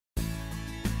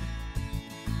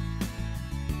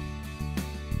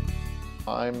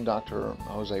I'm Dr.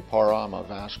 Jose Parra. I'm a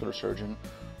vascular surgeon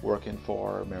working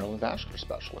for Maryland Vascular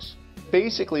Specialists.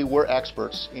 Basically, we're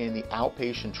experts in the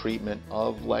outpatient treatment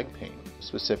of leg pain.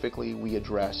 Specifically, we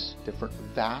address different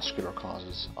vascular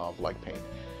causes of leg pain.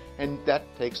 And that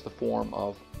takes the form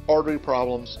of artery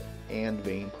problems and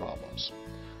vein problems.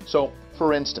 So,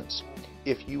 for instance,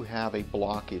 if you have a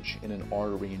blockage in an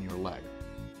artery in your leg,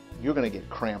 you're going to get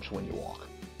cramps when you walk.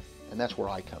 And that's where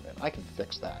I come in. I can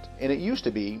fix that. And it used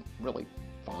to be, really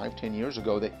 5-10 years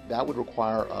ago, that would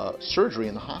require surgery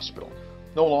in the hospital.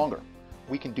 No longer.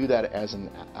 We can do that as an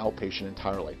outpatient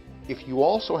entirely. If you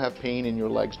also have pain in your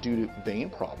legs due to vein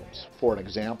problems, for an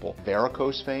example,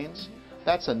 varicose veins,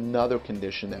 that's another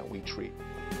condition that we treat.